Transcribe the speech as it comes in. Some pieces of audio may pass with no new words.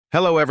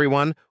Hello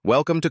everyone,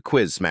 welcome to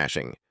Quiz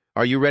Smashing.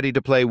 Are you ready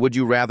to play Would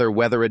You Rather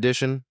Weather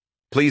Edition?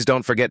 Please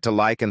don't forget to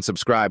like and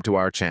subscribe to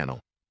our channel.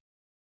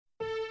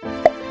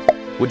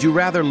 Would you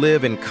rather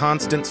live in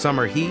constant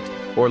summer heat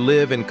or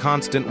live in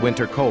constant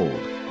winter cold?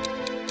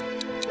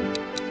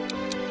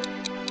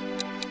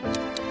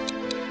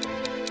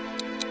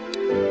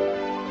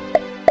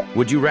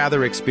 Would you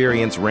rather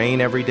experience rain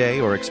every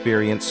day or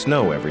experience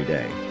snow every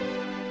day?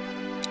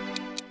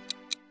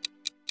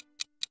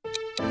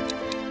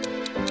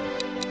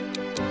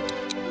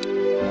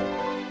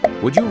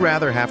 Would you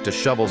rather have to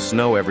shovel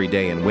snow every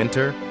day in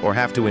winter or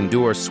have to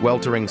endure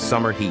sweltering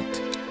summer heat?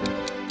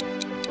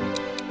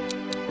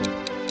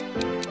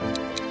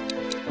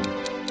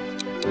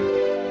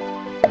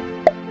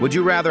 Would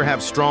you rather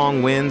have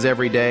strong winds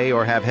every day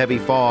or have heavy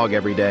fog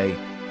every day?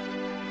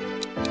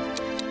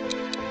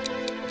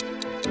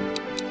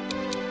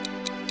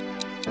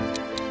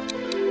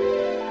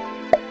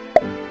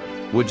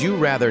 Would you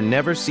rather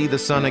never see the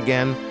sun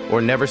again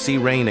or never see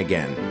rain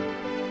again?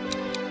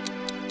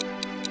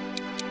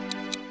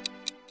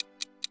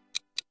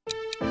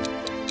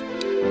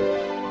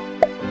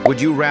 Would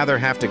you rather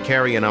have to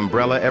carry an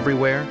umbrella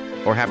everywhere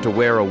or have to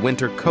wear a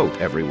winter coat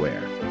everywhere?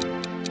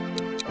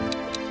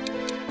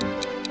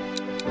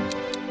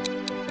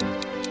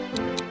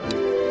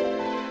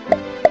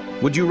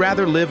 Would you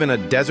rather live in a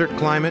desert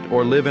climate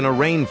or live in a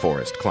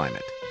rainforest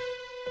climate?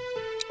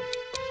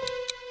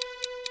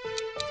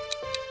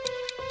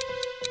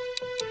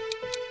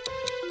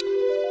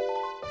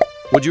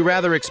 Would you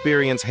rather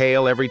experience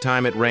hail every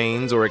time it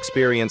rains or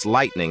experience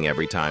lightning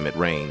every time it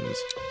rains?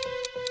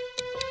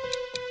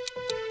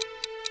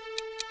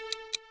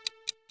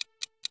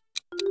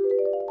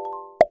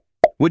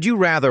 Would you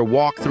rather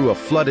walk through a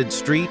flooded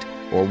street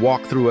or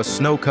walk through a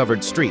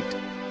snow-covered street?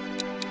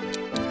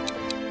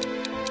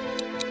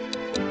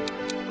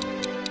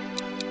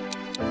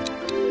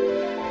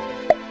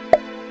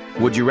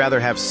 Would you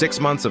rather have 6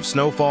 months of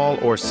snowfall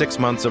or 6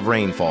 months of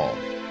rainfall?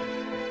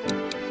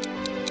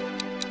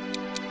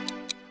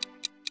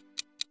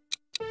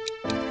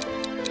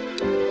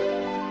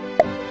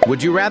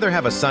 Would you rather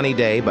have a sunny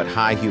day but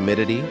high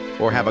humidity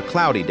or have a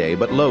cloudy day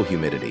but low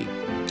humidity?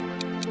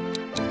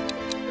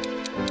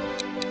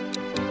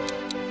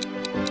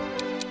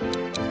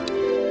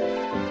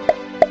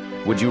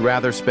 Would you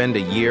rather spend a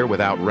year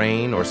without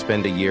rain or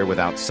spend a year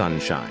without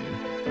sunshine?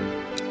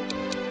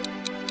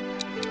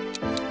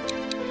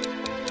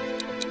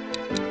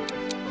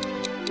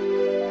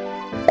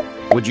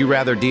 Would you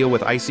rather deal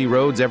with icy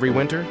roads every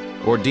winter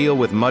or deal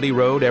with muddy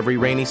road every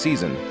rainy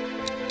season?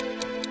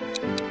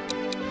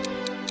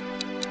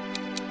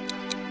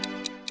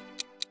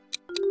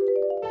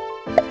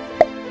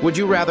 Would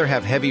you rather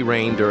have heavy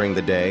rain during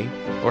the day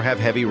or have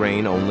heavy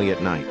rain only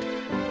at night?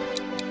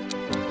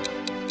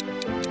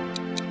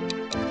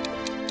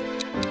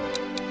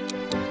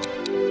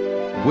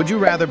 Would you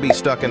rather be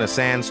stuck in a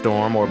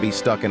sandstorm or be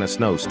stuck in a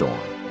snowstorm?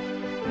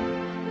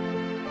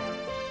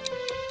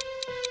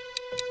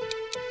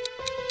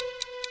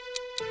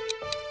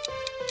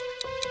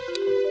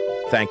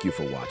 Thank you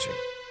for watching.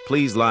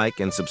 Please like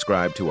and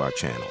subscribe to our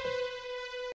channel.